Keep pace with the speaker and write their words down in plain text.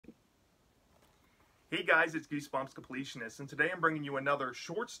Hey guys, it's Goosebumps Completionist, and today I'm bringing you another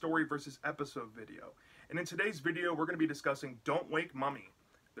short story versus episode video. And in today's video, we're going to be discussing Don't Wake Mummy,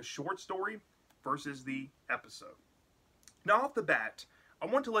 the short story versus the episode. Now off the bat, I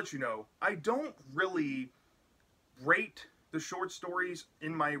want to let you know, I don't really rate the short stories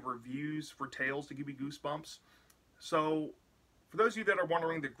in my reviews for Tales to give you goosebumps. So, for those of you that are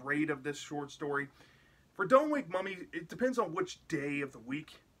wondering the grade of this short story, for Don't Wake Mummy, it depends on which day of the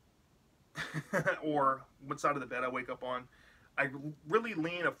week or what side of the bed I wake up on. I really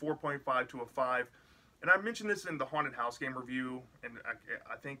lean a 4.5 to a 5. And I mentioned this in the Haunted House game review, and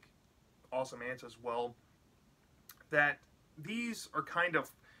I think Awesome Ants as well, that these are kind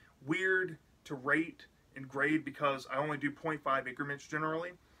of weird to rate and grade because I only do 0.5 increments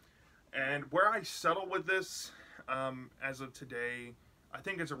generally. And where I settle with this as of today, I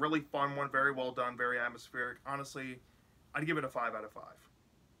think it's a really fun one, very well done, very atmospheric. Honestly, I'd give it a 5 out of 5.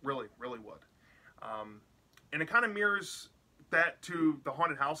 Really, really would. And it kind of mirrors that to the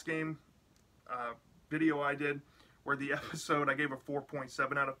Haunted House game video I did, where the episode I gave a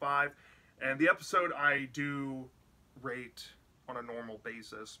 4.7 out of 5. And the episode I do rate on a normal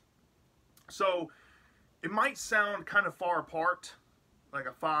basis. So it might sound kind of far apart, like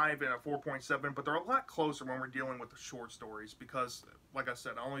a 5 and a 4.7, but they're a lot closer when we're dealing with the short stories because, like I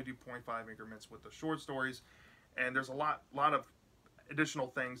said, I only do 0.5 increments with the short stories, and there's a lot of additional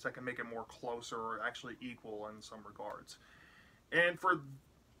things that can make it more closer or actually equal in some regards. And for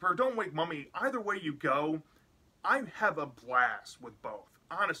Don't Wake Mummy, either way you go, I have a blast with both.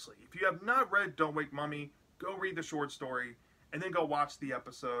 Honestly, if you have not read Don't Wake Mummy, go read the short story and then go watch the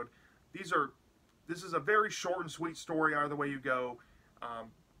episode. This is a very short and sweet story either way you go.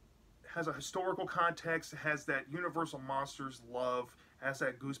 Has a historical context, has that Universal Monsters love, has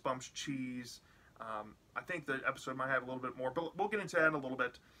that Goosebumps cheese. I think the episode might have a little bit more, but we'll get into that in a little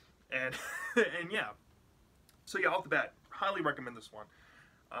bit. And and yeah, so yeah, off the bat, highly recommend this one.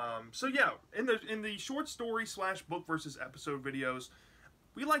 So yeah, in the short story / book versus episode videos,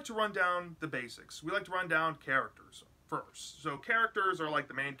 we like to run down the basics. We like to run down characters first. So characters are like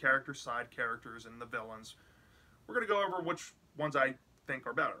the main characters, side characters, and the villains. We're going to go over which ones I think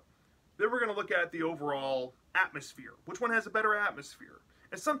are better. Then we're going to look at the overall atmosphere. Which one has a better atmosphere?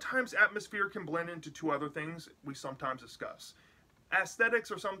 And sometimes atmosphere can blend into two other things we sometimes discuss. Aesthetics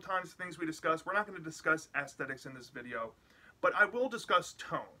are sometimes things we discuss. We're not going to discuss aesthetics in this video, but I will discuss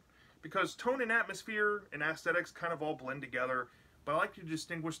tone. Because tone and atmosphere and aesthetics kind of all blend together, but I like to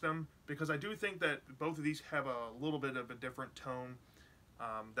distinguish them because I do think that both of these have a little bit of a different tone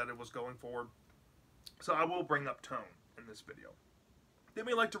that it was going for. So I will bring up tone in this video. Then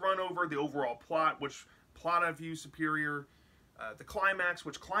we like to run over the overall plot, which plot I view superior, the climax,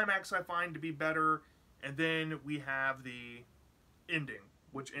 which climax I find to be better, and then we have the ending,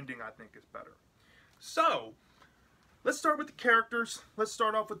 which ending I think is better. So, let's start with the characters. Let's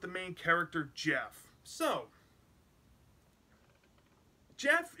start off with the main character, Jeff. So,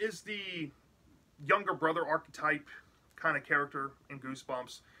 Jeff is the younger brother archetype kind of character in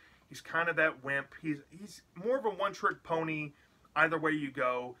Goosebumps. He's kind of that wimp. He's more of a one-trick pony either way you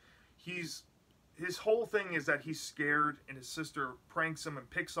go. His whole thing is that he's scared, and his sister pranks him and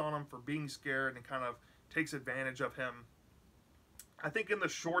picks on him for being scared and kind of takes advantage of him. I think in the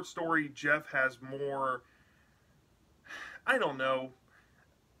short story, Jeff has more, I don't know.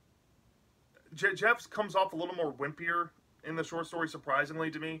 Jeff comes off a little more wimpier in the short story,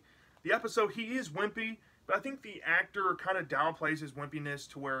 surprisingly to me. The episode, he is wimpy, but I think the actor kind of downplays his wimpiness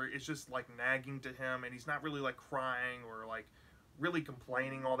to where it's just like nagging to him, and he's not really like crying or like really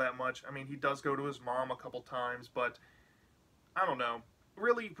complaining all that much. I mean, he does go to his mom a couple times, but I don't know.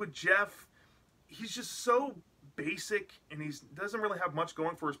 Really, with Jeff, he's just so basic, and he doesn't really have much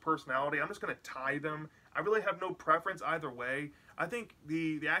going for his personality. I'm just going to tie them. I really have no preference either way. I think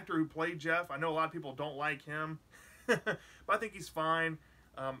the actor who played Jeff, I know a lot of people don't like him, but I think he's fine.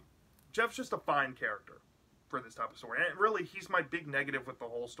 Jeff's just a fine character for this type of story. And really, he's my big negative with the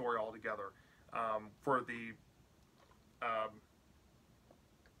whole story altogether. For the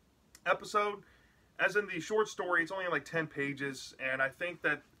episode, as in the short story, it's only like 10 pages, and I think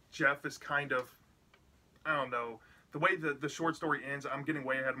that Jeff is kind of, I don't know, the way the short story ends, I'm getting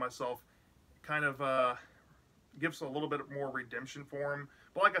way ahead of myself, kind of gives a little bit more redemption for him.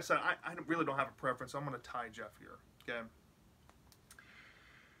 But like I said, I really don't have a preference, so I'm going to tie Jeff here, okay?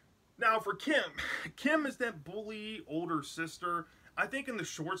 Now for Kim. Kim is that bully older sister. I think in the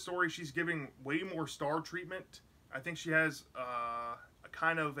short story, she's giving way more star treatment. I think she has a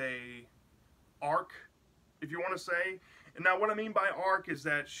kind of a arc, if you want to say. And now what I mean by arc is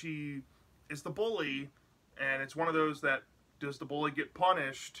that she is the bully, and it's one of those that, does the bully get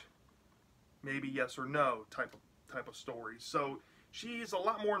punished maybe yes or no type of story. So she's a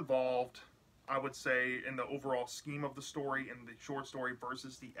lot more involved, I would say, in the overall scheme of the story in the short story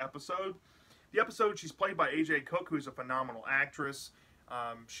versus the episode. The episode, she's played by AJ Cook, who's a phenomenal actress.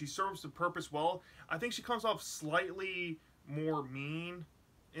 She serves the purpose well. I think she comes off slightly more mean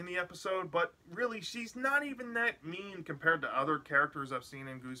in the episode, but really, she's not even that mean compared to other characters I've seen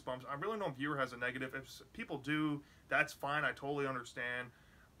in Goosebumps. I really don't view her as a negative. If people do, that's fine. I totally understand.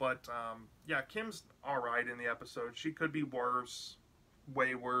 But, yeah, Kim's alright in the episode. She could be worse,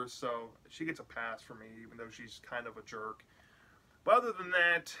 way worse, so she gets a pass for me, even though she's kind of a jerk. But other than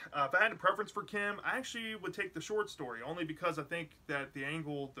that, if I had a preference for Kim, I actually would take the short story, only because I think that the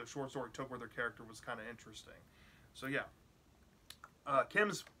angle the short story took with her character was kind of interesting. So, yeah.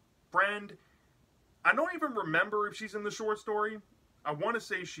 Kim's friend, I don't even remember if she's in the short story. I want to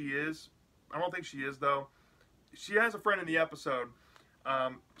say she is. I don't think she is, though. She has a friend in the episode.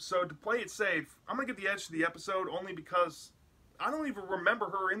 So to play it safe, I'm going to give the edge to the episode only because I don't even remember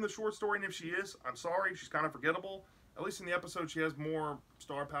her in the short story, and if she is, I'm sorry, she's kind of forgettable. At least in the episode, she has more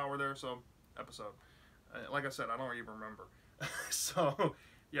star power there, so episode. Like I said, I don't even remember. So,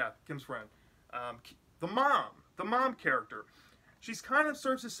 yeah, Kim's friend. The mom character. She's kind of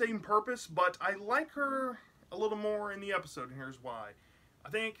serves the same purpose, but I like her a little more in the episode, and here's why. I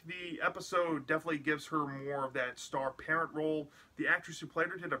think the episode definitely gives her more of that star parent role. The actress who played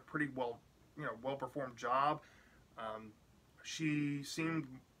her did a pretty well-performed job. She seemed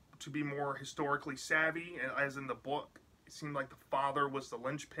to be more historically savvy, as in the book. It seemed like the father was the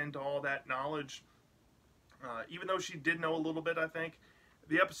linchpin to all that knowledge. Even though she did know a little bit, I think.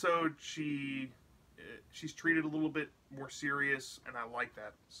 The episode, she's treated a little bit more serious, and I like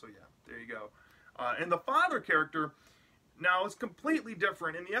that. So yeah, there you go. And the father character, now it's completely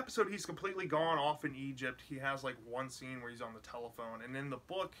different. In the episode, he's completely gone off in Egypt. He has like one scene where he's on the telephone, and in the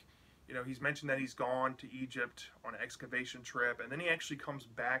book, he's mentioned that he's gone to Egypt on an excavation trip, and then he actually comes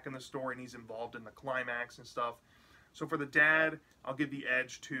back in the story, and he's involved in the climax and stuff. So for the dad, I'll give the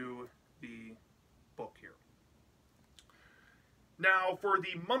edge to the book here. Now for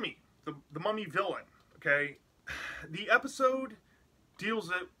the mummy, the mummy villain, okay? The episode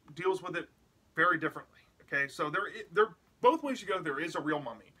deals with it very differently, okay? So there both ways you go, there is a real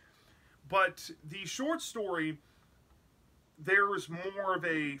mummy. But the short story, there's more of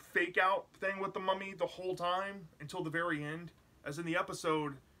a fake out thing with the mummy the whole time until the very end. As in the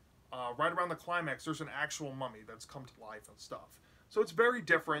episode, right around the climax, there's an actual mummy that's come to life and stuff. So it's very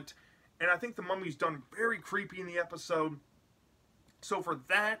different, and I think the mummy's done very creepy in the episode. So for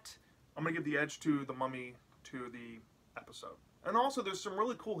that, I'm going to give the edge to the mummy to the episode. And also, there's some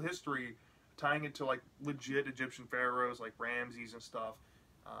really cool history tying it to like legit Egyptian pharaohs like Ramses and stuff.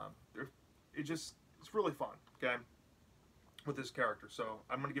 It's really fun, okay, with this character. So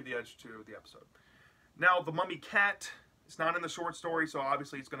I'm going to give the edge to the episode. Now, the mummy cat is not in the short story, so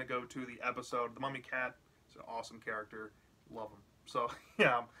obviously it's going to go to the episode. The mummy cat is an awesome character. Love him. So,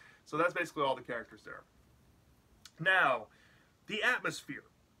 yeah. So that's basically all the characters there. Now, the atmosphere.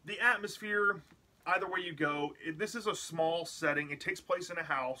 The atmosphere, either way you go, this is a small setting. It takes place in a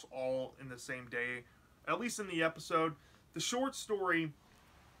house all in the same day, at least in the episode. The short story,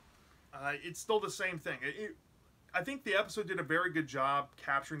 it's still the same thing. I think the episode did a very good job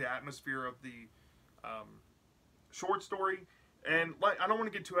capturing the atmosphere of the short story. And I don't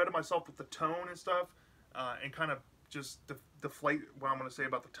want to get too ahead of myself with the tone and stuff, and kind of just deflate what I'm going to say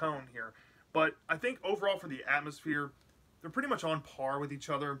about the tone here. But I think overall for the atmosphere, they're pretty much on par with each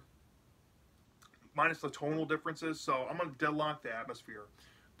other, minus the tonal differences. So I'm going to deadlock the atmosphere.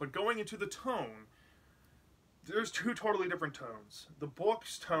 But going into the tone, there's two totally different tones. The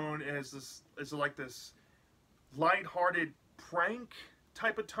book's tone is like this lighthearted prank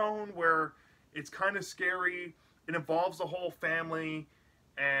type of tone where it's kind of scary. It involves the whole family,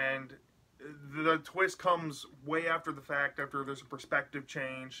 and the twist comes way after the fact, after there's a perspective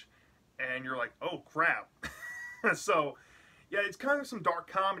change, and you're like, oh crap. So yeah, it's kind of some dark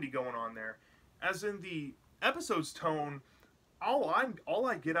comedy going on there. As in the episode's tone, all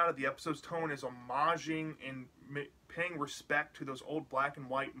I get out of the episode's tone is homaging and paying respect to those old black and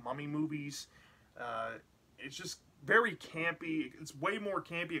white mummy movies. It's just very campy. It's way more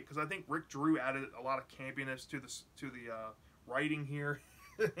campy because I think Rick Drew added a lot of campiness to the writing here,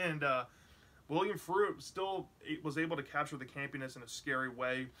 and William Fruit still was able to capture the campiness in a scary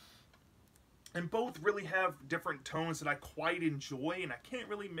way. And both really have different tones that I quite enjoy, and I can't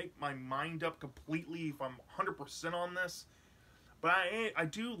really make my mind up completely if I'm 100% on this. But I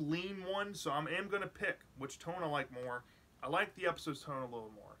do lean one, so I am going to pick which tone I like more. I like the episode's tone a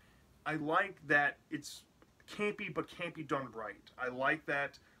little more. I like that it's campy, but campy done right. I like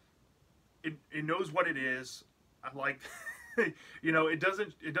that it knows what it is. I like, you know, it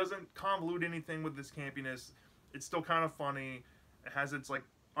doesn't convolute anything with this campiness. It's still kind of funny. It has its like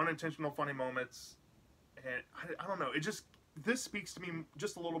unintentional funny moments, and I don't know. It just, this speaks to me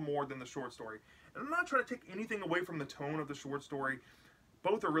just a little more than the short story. And I'm not trying to take anything away from the tone of the short story.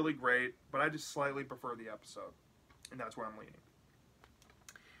 Both are really great, but I just slightly prefer the episode, and that's where I'm leaning.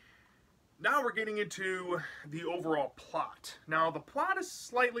 Now we're getting into the overall plot. Now the plot is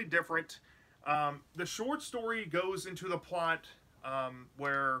slightly different. The short story goes into the plot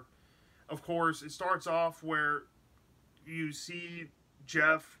where, of course, it starts off where you see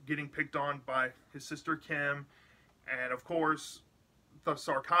Jeff getting picked on by his sister Kim, and of course the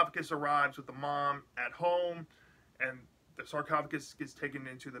sarcophagus arrives with the mom at home, and the sarcophagus gets taken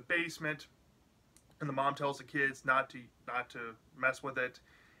into the basement, and the mom tells the kids not to mess with it,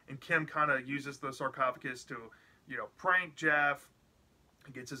 and Kim kind of uses the sarcophagus to, you know, prank Jeff.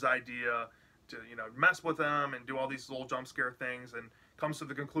 He gets his idea to, you know, mess with him and do all these little jump scare things, and comes to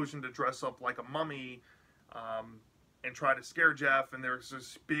the conclusion to dress up like a mummy and try to scare Jeff. And there's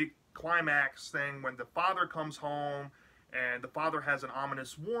this big climax thing when the father comes home, and the father has an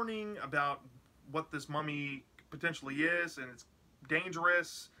ominous warning about what this mummy potentially is, and it's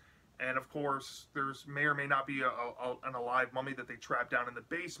dangerous. And of course, there's may or may not be an alive mummy that they trap down in the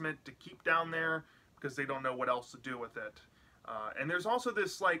basement to keep down there because they don't know what else to do with it. And there's also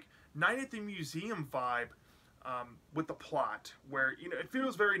this like Night at the Museum vibe with the plot, where, you know, it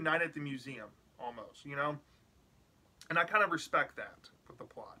feels very Night at the Museum almost, you know. And I kind of respect that with the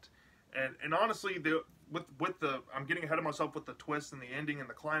plot. And honestly, with the I'm getting ahead of myself with the twist and the ending and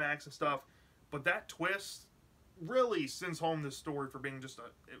the climax and stuff, but that twist really sends home this story for being just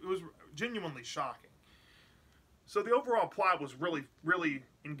it was genuinely shocking. So the overall plot was really, really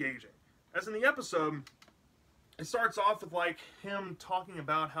engaging. As in the episode, it starts off with like him talking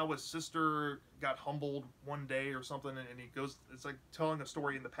about how his sister got humbled one day or something, and he goes, it's like telling a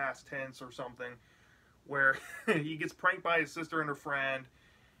story in the past tense or something, where he gets pranked by his sister and her friend,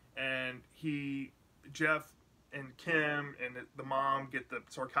 and Jeff and Kim and the mom get the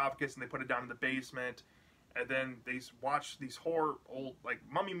sarcophagus and they put it down in the basement. And then they watch these horror old like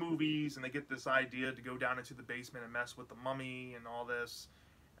mummy movies, and they get this idea to go down into the basement and mess with the mummy and all this.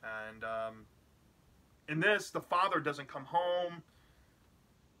 And in this, the father doesn't come home,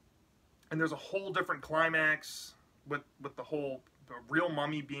 and there's a whole different climax with the real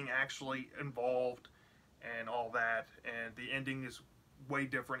mummy being actually involved and all that. And the ending is way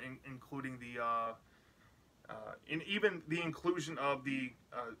different, including and even the inclusion of the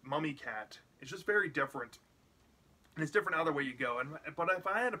mummy cat. It's just very different, and it's different either way you go. But if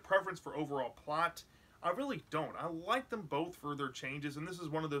I had a preference for overall plot, I really don't. I like them both for their changes, and this is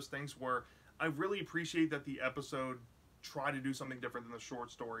one of those things where I really appreciate that the episode tried to do something different than the short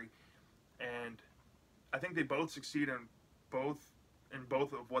story, and I think they both succeed in both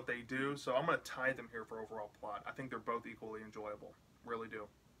of what they do. So I'm going to tie them here for overall plot. I think they're both equally enjoyable, really do.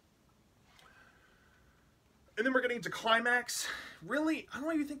 And then we're getting to climax. Really, I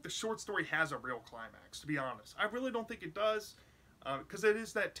don't even think the short story has a real climax, to be honest. I really don't think it does, because it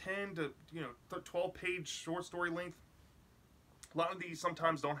is that 10 to 12-page short story length. A lot of these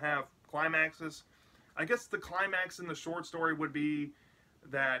sometimes don't have climaxes. I guess the climax in the short story would be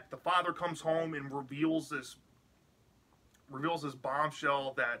that the father comes home and reveals this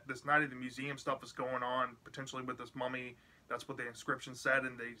bombshell that this Night at the Museum stuff is going on, potentially with this mummy. That's what the inscription said,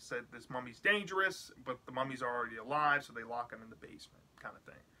 and they said this mummy's dangerous, but the mummy's already alive, so they lock him in the basement, kind of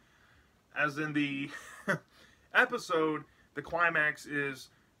thing. As in the episode, the climax is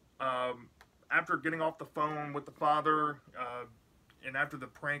after getting off the phone with the father, and after the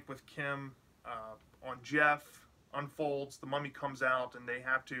prank with Kim on Jeff unfolds, the mummy comes out, and they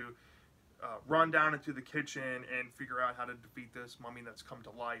have to run down into the kitchen and figure out how to defeat this mummy that's come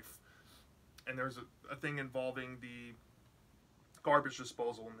to life. And there's a thing involving the garbage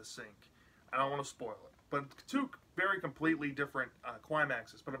disposal in the sink. I don't want to spoil it, but two very completely different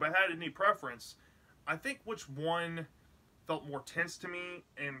climaxes. But if I had any preference, I think which one felt more tense to me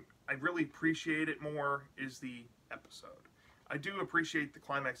and I really appreciate it more is the episode. I do appreciate the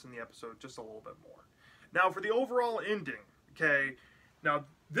climax in the episode just a little bit more. Now for the overall ending, okay, now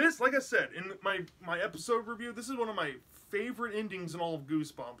this, like I said, in my episode review, this is one of my favorite endings in all of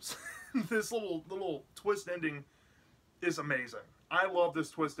Goosebumps. This little twist ending is amazing. I love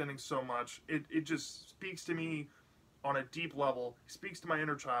this twist ending so much. It just speaks to me on a deep level. It speaks to my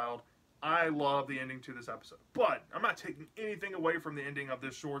inner child. I love the ending to this episode. But I'm not taking anything away from the ending of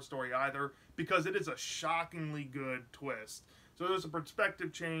this short story either, because it is a shockingly good twist. So there's a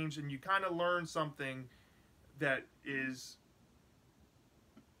perspective change, and you kind of learn something that is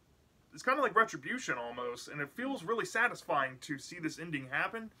it's kind of like retribution almost, and it feels really satisfying to see this ending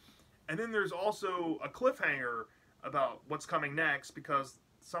happen. And then there's also a cliffhanger about what's coming next, because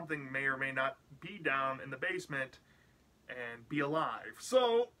something may or may not be down in the basement and be alive.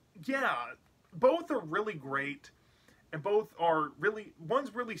 So yeah, both are really great, and both are really,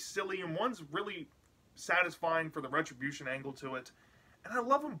 one's really silly and one's really satisfying for the retribution angle to it. And I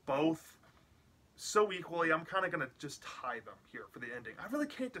love them both so equally. I'm kind of going to just tie them here for the ending. I really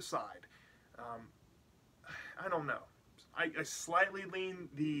can't decide. I don't know. I slightly lean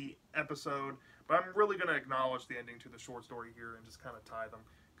the episode, but I'm really going to acknowledge the ending to the short story here and just kind of tie them,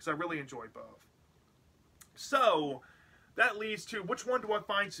 because I really enjoy both. So that leads to, which one do I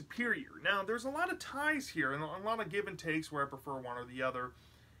find superior? Now, there's a lot of ties here and a lot of give and takes where I prefer one or the other.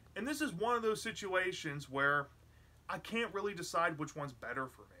 And this is one of those situations where I can't really decide which one's better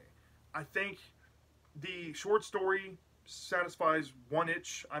for me. I think the short story satisfies one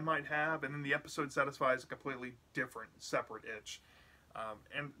itch I might have, and then the episode satisfies a completely different, separate itch.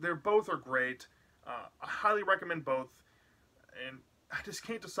 And they're both are great. I highly recommend both, and I just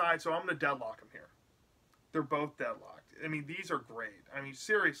can't decide, so I'm going to deadlock them here. They're both deadlocked. I mean, these are great. I mean,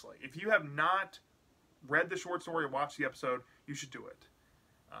 seriously, if you have not read the short story or watched the episode, you should do it.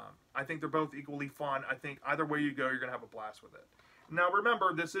 I think they're both equally fun. I think either way you go, you're going to have a blast with it. Now,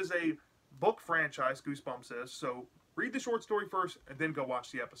 remember, this is a book franchise, Goosebumps is, so read the short story first and then go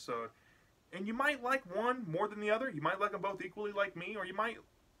watch the episode. And you might like one more than the other. You might like them both equally like me, or you might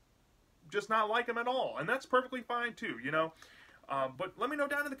just not like them at all. And that's perfectly fine too, you know. But let me know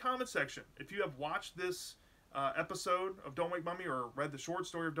down in the comments section if you have watched this episode of Don't Wake Mummy, or read the short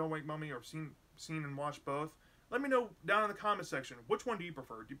story of Don't Wake Mummy, or seen and watched both. Let me know down in the comment section, which one do you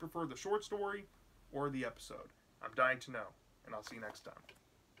prefer? Do you prefer the short story or the episode? I'm dying to know, and I'll see you next time.